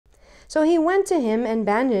So he went to him and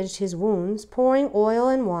bandaged his wounds, pouring oil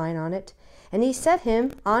and wine on it. And he set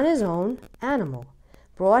him on his own animal,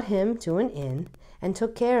 brought him to an inn, and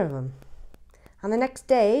took care of him. On the next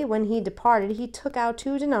day, when he departed, he took out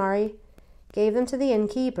 2 denarii, gave them to the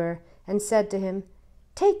innkeeper, and said to him,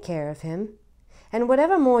 "Take care of him, and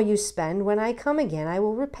whatever more you spend, when I come again, I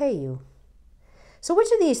will repay you." So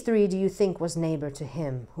which of these 3 do you think was neighbor to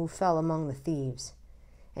him who fell among the thieves?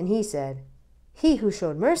 And he said, "He who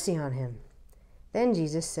showed mercy on him." Then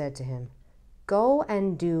Jesus said to him, "Go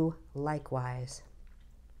and do likewise."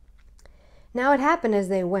 Now it happened as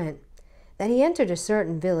they went, that he entered a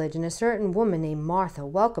certain village, and a certain woman named Martha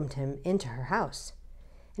welcomed him into her house.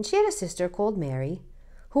 And she had a sister called Mary,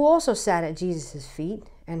 who also sat at Jesus' feet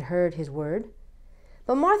and heard his word.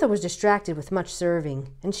 But Martha was distracted with much serving,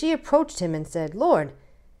 and she approached him and said, "Lord,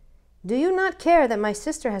 do you not care that my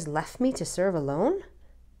sister has left me to serve alone?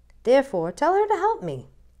 Therefore tell her to help me."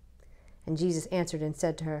 And Jesus answered and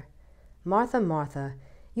said to her, "Martha, Martha,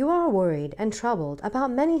 you are worried and troubled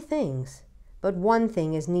about many things, but one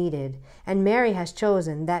thing is needed, and Mary has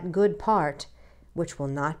chosen that good part which will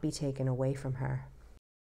not be taken away from her."